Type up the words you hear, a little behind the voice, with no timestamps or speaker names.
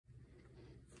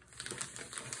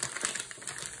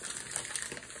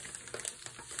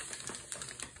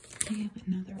I have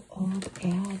another old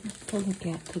ad to look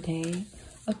at today.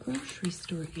 A grocery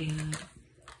store ad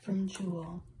from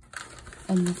Jewel.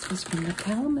 And this was from the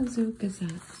Kalamazoo Gazette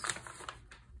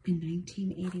in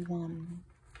 1981.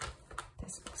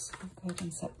 This was so good.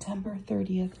 On September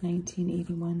 30th,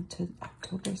 1981 to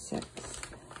October 6th.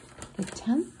 The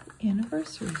 10th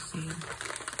anniversary sale.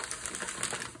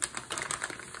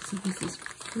 So this is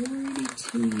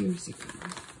 42 years ago.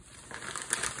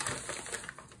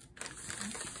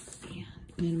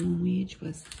 And minimum wage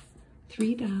was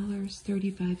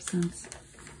 $3.35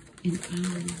 an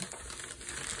hour.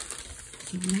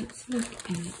 So let's look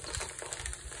at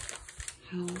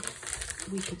how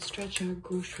we could stretch our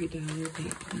grocery dollar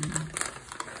back then.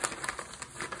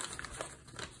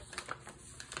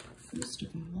 First of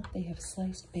all, they have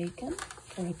sliced bacon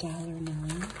for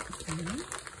 $1.09 per pound.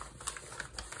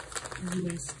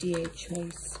 USDA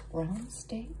choice brown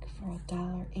steak for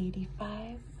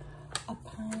 $1.85 a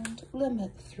pound.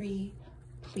 Limit 3,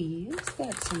 please.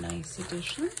 That's a nice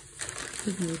addition.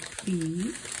 The word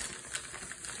please.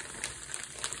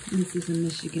 This is a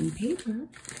Michigan paper,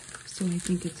 so I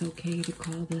think it's okay to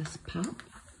call this pop.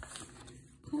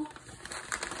 Coke,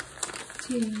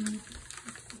 Tab,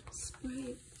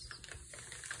 Sprite,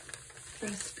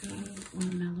 Fresca, or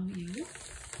Mellow Yellow.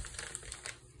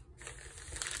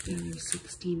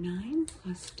 $1.69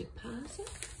 plus deposit.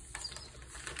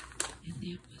 And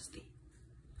that was the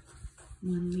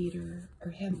 1 liter,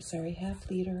 or half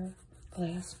liter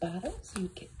glass bottles. You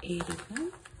get 8 of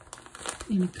them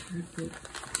in a cardboard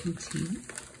container.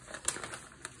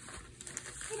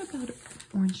 What about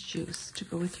orange juice to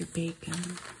go with your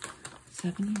bacon?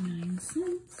 79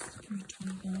 cents for a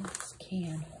 12-ounce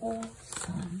can,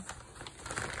 wholesome.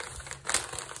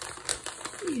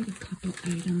 We had a couple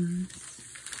items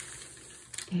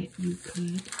that you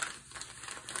could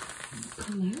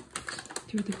collect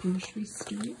through the grocery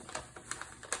store.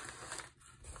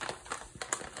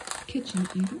 Kitchen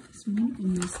items. One of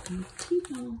them was a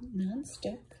T-ball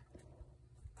non-stick,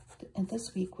 and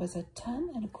this week was a 10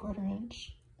 1/4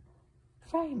 inch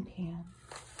frying pan.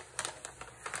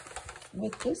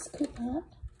 With this coupon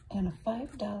and a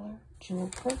 $5 Jewel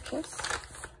purchase,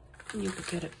 you could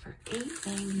get it for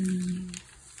 $8.99.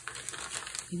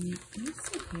 And you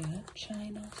also had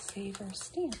China Saver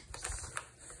stamps.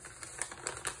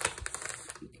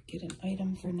 You could get an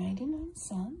item for 99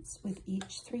 cents with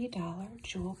each $3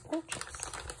 Jewel purchase.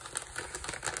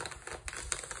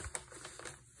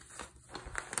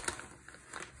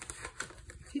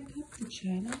 Pick up the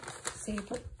China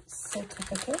Saver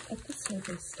certificate at the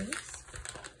service station.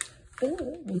 Fill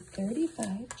it with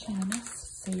 35 China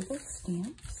Saver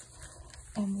stamps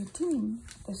and redeem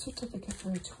the certificate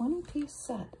for a 20-piece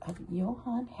set of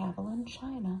Johann Haviland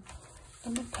china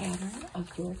in the pattern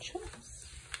of your choice.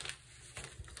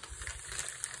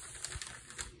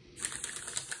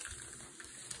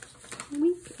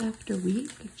 Week after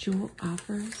week, Jewel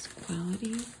offers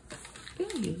quality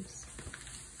values.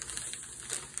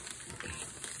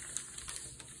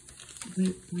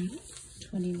 Wheat bread,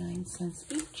 29 cents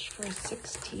each for a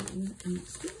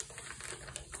 16-ounce scoop.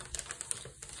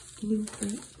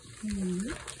 Blueprint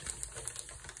milk,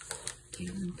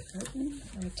 gallon carton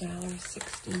for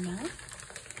 $1.69.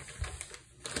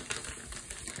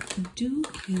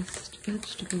 Dew-kissed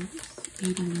vegetables,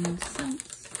 89 cents.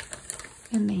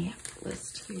 And they have a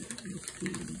list here with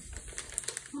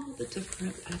all the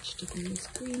different vegetables: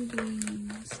 green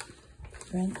beans,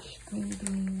 French green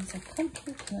beans, a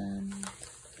country blend,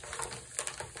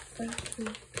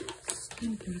 broccoli, peas,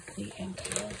 and broccoli and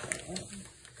cauliflower.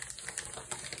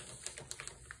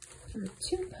 For a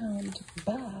 2-pound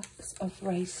box of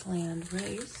Riceland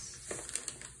rice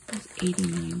was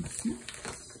 89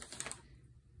 cents.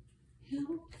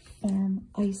 Hill Farm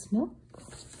ice milk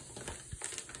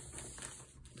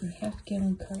for a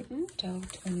half-gallon carton,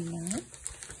 $1.29.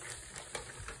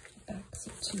 A box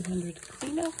of 200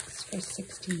 Kleenex for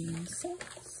 16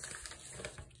 cents.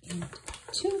 And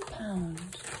 2-pound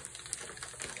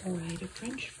variety of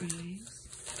French fries,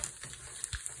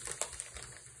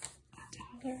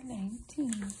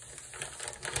 $1.19.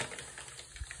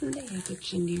 And they have a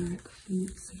generic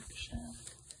food section.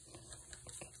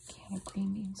 A can of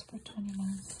green beans for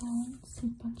 29 cents. A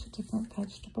bunch of different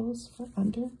vegetables for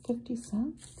under 50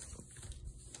 cents.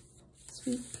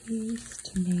 Sweet peas,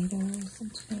 tomatoes,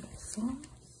 and tomato sauce.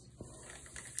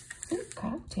 Fruit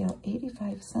cocktail,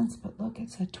 85 cents. But look,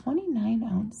 it's a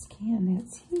 29-ounce can.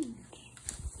 It's huge.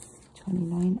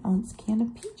 29-ounce can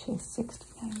of peaches,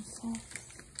 69 cents.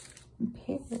 And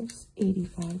pears,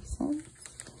 85 cents.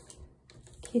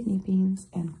 Kidney beans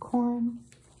and corn,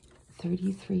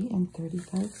 33 and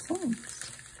 35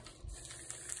 cents.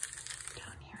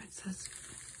 Down here it says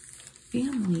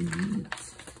family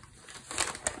needs.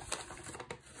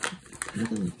 A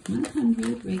bottle of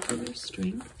 100 regular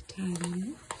strength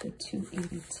Thailand for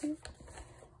 $2.82.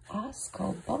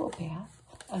 Osco bubble bath,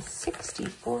 a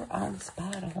 64-ounce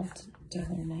bottle,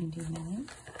 $1.99.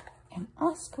 And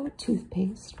Osco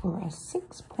toothpaste for a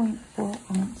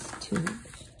 6.4-ounce tube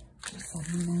for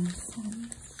 79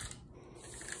 cents.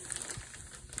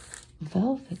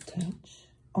 Velvet Touch,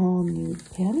 all nude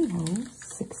pantyhose,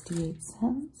 68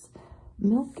 cents.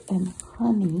 Milk and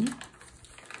honey,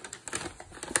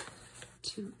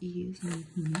 2 E's and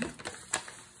honey,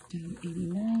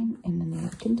 $1.89. And the nail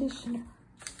conditioner,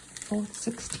 both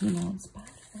 16-ounce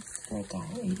bottles for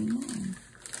 $1.89.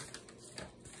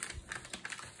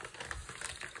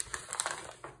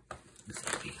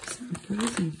 Some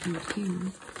frozen food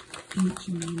here. Aunt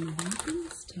Jemima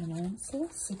Watkins, 10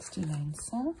 ounces, 69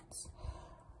 cents.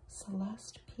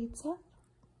 Celeste Pizza,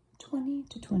 20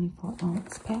 to 24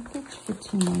 ounce package for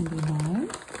 $2.99.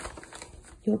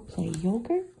 You'll Play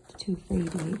Yogurt, 2 for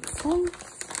 88 cents.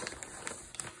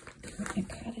 Current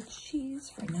cottage cheese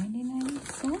for 99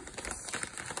 cents.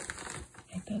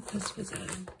 I thought this was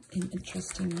an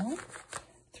interesting one.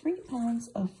 3 pounds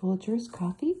of Folgers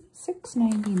coffee,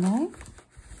 $6.99.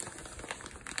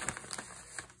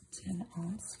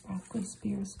 10-ounce broccoli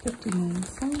spears, 59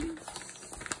 cents.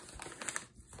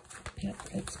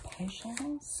 Pepperidge pie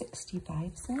shell,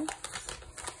 65 cents.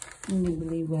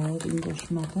 Newlywed English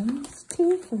muffins,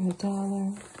 2 for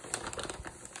 $1.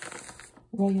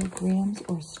 Royal Grams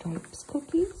or Stripes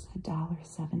cookies,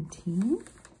 $1.17.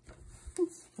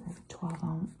 It's for a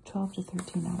 12 to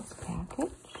 13 ounce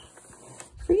package.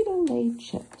 Frito-Lay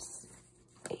chips,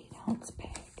 8-ounce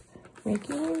bag.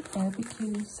 Regular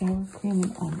barbecue sour cream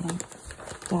and onion,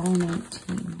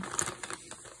 $1.19.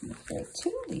 For a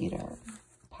 2-liter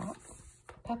pop,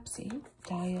 Pepsi,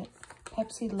 Diet,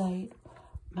 Pepsi Light,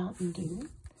 Mountain Dew,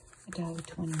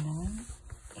 $1.29.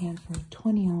 And for a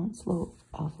 20-ounce loaf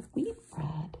of wheat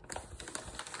bread,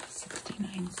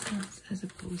 69 cents as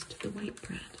opposed to the white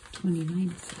bread,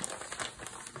 29 cents.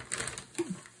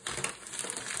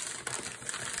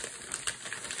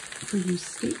 For you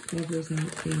steak lovers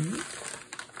out there,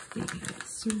 they got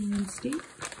sirloin steak,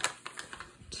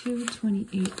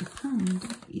 $2.28 a pound.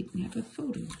 You even have a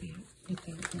photo there with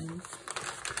that one.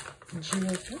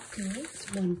 Jewel Peppers,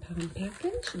 1 pound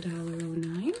package,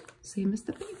 $1.09, same as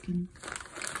the bacon.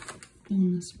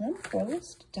 Boneless rump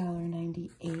roast,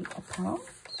 $1.98 a pound.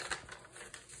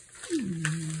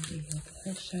 They have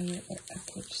Hershire or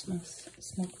Eckrich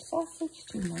smoked sausage,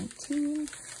 $2.19.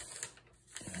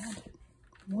 And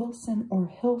Wilson or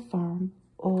Hill Farm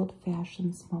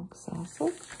old-fashioned smoked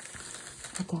sausage,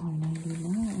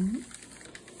 $1.99.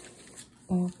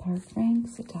 Ballpark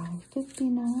Franks,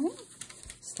 $1.59.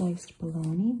 Sliced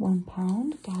bologna, 1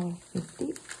 pound,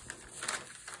 $1.50.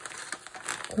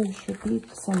 Kosher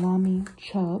beef salami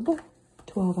chub,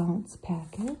 12-ounce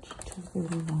package,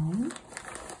 $2.39.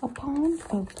 A pound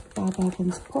of Bob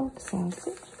Evans pork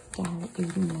sausage,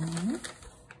 $1.89.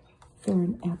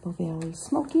 Thorn Apple Valley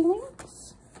Smoky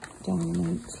Links,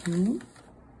 $1.19.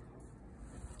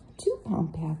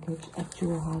 2-pound package of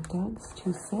Jewel hot dogs,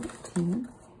 $2.17.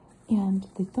 And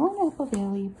the Thorn Apple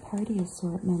Valley Party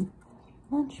Assortment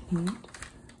lunch meat,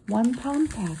 1 pound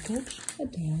package,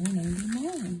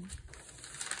 $1.99.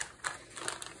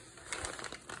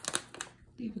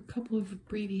 They have a couple of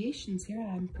abbreviations here.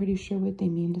 I'm pretty sure what they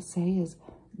mean to say is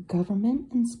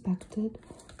government inspected,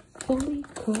 fully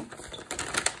cooked,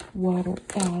 water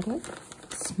added,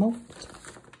 smoked,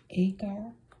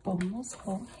 agar, boneless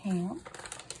whole ham,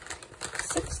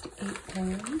 6 to 8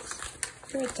 pounds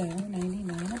for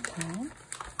 $1.99 a pound.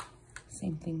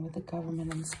 Same thing with the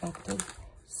government inspected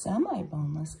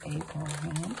semi-boneless agar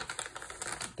ham.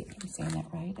 I think I'm saying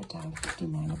that right,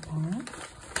 $1.59 a pound.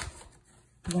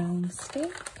 Brown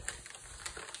steak,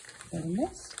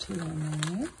 boneless,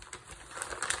 $2.99.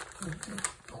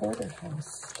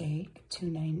 Porterhouse steak,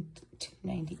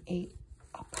 $2.98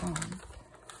 a pound.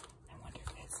 I wonder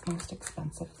if it's the most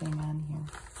expensive thing on here.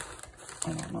 I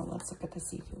don't know. Let's look at the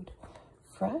seafood.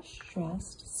 Fresh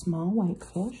dressed small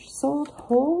whitefish, sold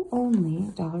whole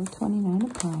only, $1.29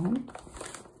 a pound.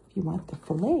 If you want the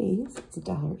fillets, it's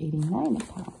 $1.89 a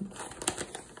pound.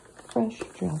 Fresh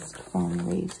dressed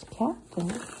farm-raised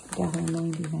catfish,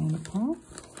 $1.99 a pound.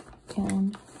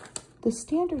 And the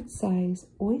standard size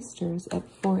oysters at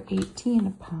 $4.18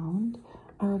 a pound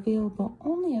are available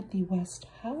only at the West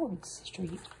Howard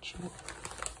Street Jewel.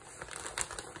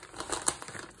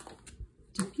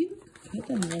 Dubuque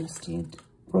oven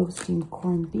roasting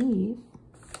corned beef,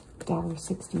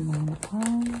 $1.69 a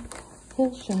pound.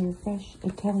 Hillshire fresh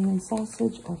Italian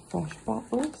sausage or fresh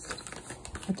bratwurst,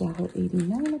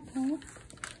 $1.89 a pound.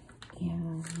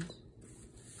 And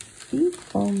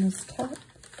beef boneless top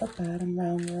or bottom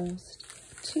round roast,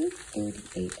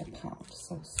 $2.38 a pound.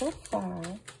 So far,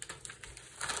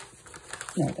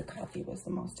 no, the coffee was the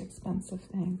most expensive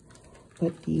thing.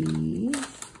 But the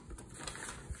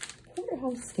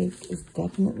porterhouse steak is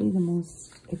definitely the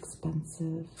most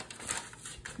expensive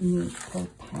meat per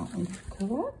pound,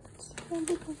 correct?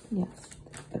 Yes,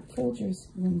 but Folgers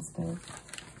wins the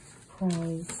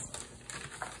prize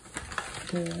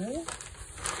there.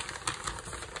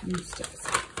 Most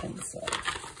expensive.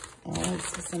 Oh,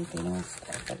 this is something else,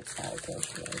 but it's not a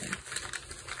grocery item.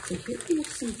 So here we have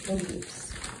some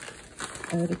produce.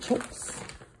 Artichokes,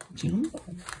 jumbo.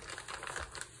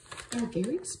 Our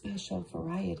very special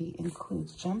variety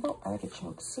includes jumbo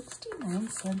artichokes, 69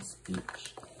 cents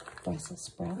each. Brussels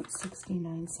sprouts,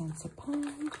 69 cents a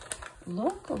pound.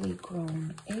 Locally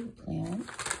grown eggplant,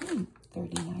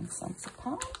 39 cents a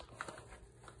pound.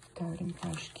 Garden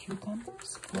fresh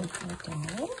cucumbers, $4 for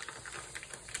 $1.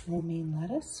 Romaine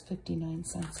lettuce, 59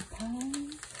 cents a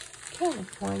pound.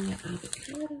 California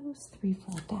avocados, $3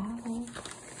 for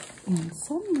 $1. And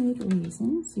some made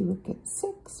raisins, you would get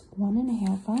 6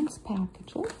 1.5 ounce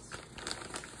packages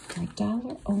for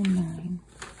 $1.09.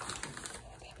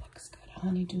 That looks good.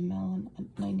 Honeydew melon,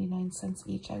 99 cents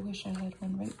each. I wish I had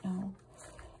one right now.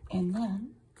 And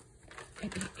then I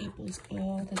buy apples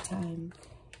all the time,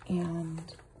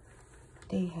 and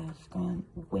they have gone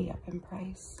way up in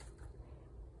price.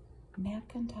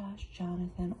 Macintosh,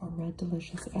 Jonathan, or Red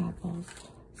Delicious apples,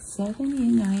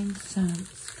 79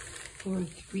 cents for a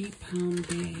 3-pound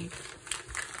bag.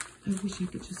 I wish I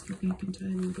could just go back in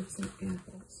time and get some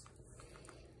apples.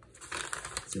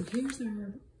 So here's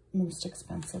our most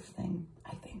expensive thing,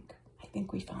 I think. I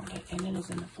think we found it, and it is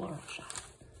in the floral shop.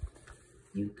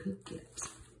 You could get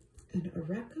an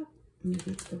areca,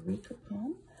 maybe it's areca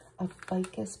palm, a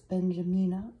ficus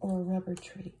benjamina, or a rubber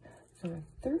tree for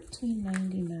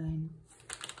 $13.99.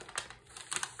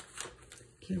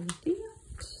 Calathea,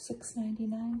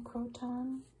 $6.99.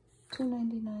 Croton,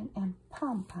 $2.99, and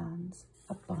pompons,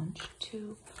 a bunch,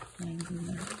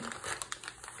 $2.99.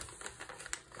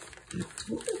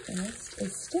 Oktoberfest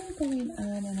is still going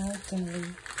on in our deli.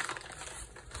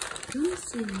 Come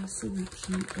see our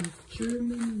selection of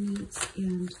German meats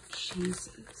and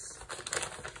cheeses.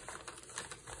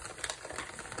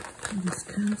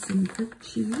 Wisconsin brick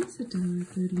cheese,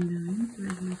 $1.39 for a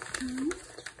half pound.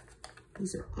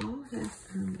 These are all half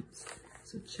pounds.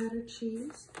 So cheddar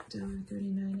cheese,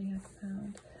 $1.39 a half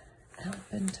pound.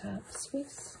 Alpentop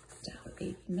Swiss,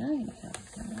 $1.89 a half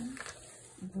pound.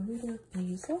 Bruder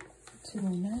basil,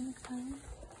 $2.09 a pound.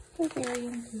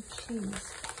 Bavarian blue cheese,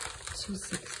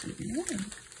 $2.69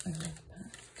 a half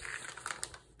pound.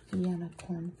 Vienna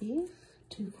corned beef,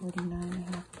 $2.49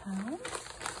 a half pound.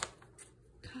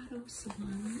 Cotto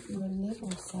salami or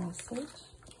liver sausage,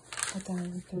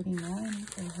 $1.39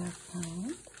 for a half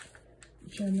pound.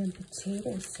 German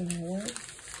potato salad,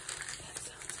 that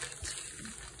sounds good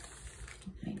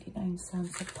too, 99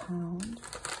 cents a pound.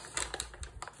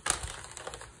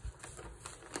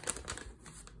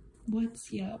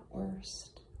 What's your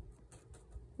worst?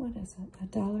 What is it?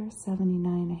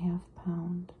 $1.79 a half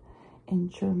pound.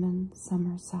 And German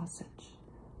summer sausage,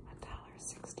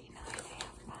 $1.69 a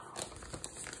half pound.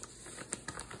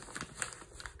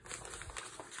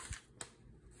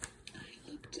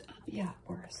 I looked up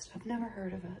Yatwurst. I've never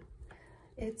heard of it.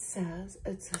 It says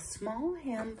it's a small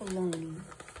ham bologna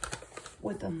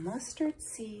with a mustard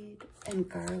seed and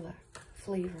garlic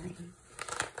flavoring.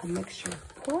 A mixture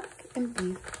of pork and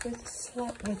beef with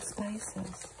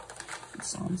spices. It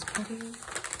sounds pretty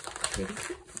good.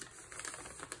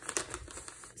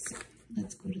 So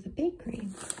let's go to the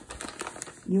bakery.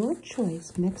 Your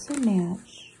choice, mix or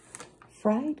match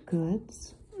fried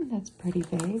goods, that's pretty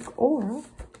vague, or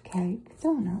cake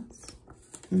donuts.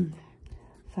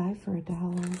 5 for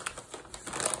 $1.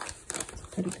 It's a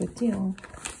pretty good deal.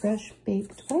 Fresh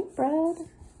baked white bread,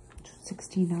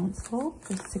 16-ounce loaf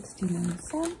for 69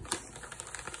 cents.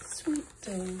 Sweet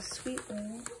dough sweet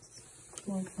rolls,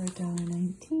 4 for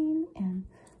 $1.19. And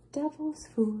Devil's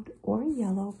Food or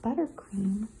yellow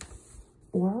buttercream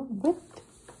or whipped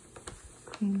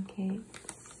cream cakes.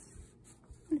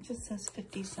 It just says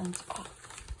 50 cents off.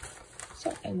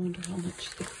 So I wonder how much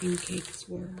the cream cakes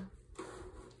were.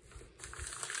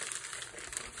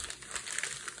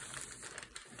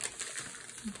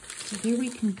 So there we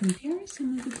can compare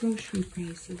some of the grocery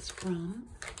prices from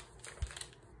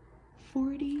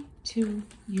 42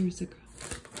 years ago.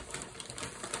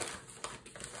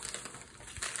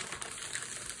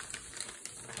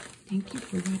 Thank you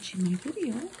for watching my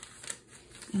video,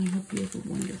 and I hope you have a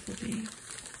wonderful day.